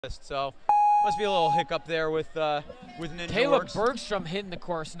So must be a little hiccup there with Ninja Caleb Works. Bergstrom hitting the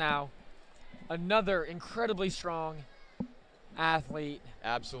course now. Another incredibly strong athlete.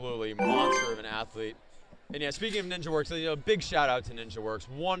 Absolutely, monster of an athlete. And yeah, speaking of Ninja Works, big shout out to Ninja Works.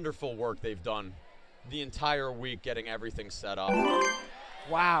 Wonderful work they've done the entire week getting everything set up.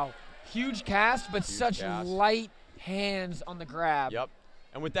 Wow, huge cast, but Huge such cast. light hands on the grab. Yep.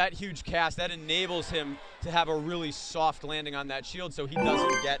 And with that huge cast, that enables him to have a really soft landing on that shield so he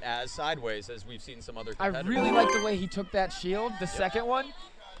doesn't get as sideways as we've seen some other I competitors. really like the way he took that shield, the second one.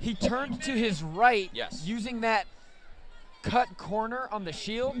 He turned to his right, Yes. using that cut corner on the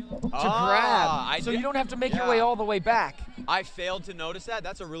shield to Ah, grab, so you don't have to make your way all the way back. I failed to notice that.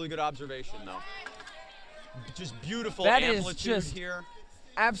 That's a really good observation, though. Just beautiful That is amplitude just here.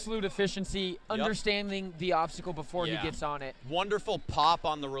 Absolute efficiency, understanding the obstacle before he gets on it. Wonderful pop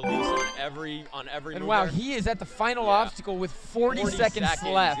on the release on every And move wow, there. he is at the final obstacle with 40 seconds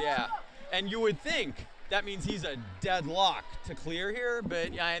left. Yeah, and you would think that means he's a deadlock to clear here,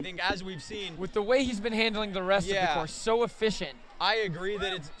 but I think as we've seen, With the way he's been handling the rest of the course, so efficient. I agree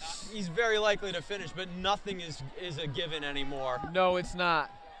that he's very likely to finish, but nothing is a given anymore. No, it's not.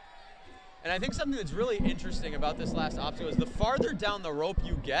 And I think something that's really interesting about this last obstacle is the farther down the rope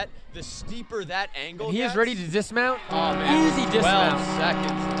you get, the steeper that angle And he gets. is ready to dismount. Oh, man. Easy 12 dismount.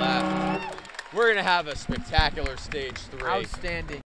 seconds left. We're going to have a spectacular stage 3. Outstanding.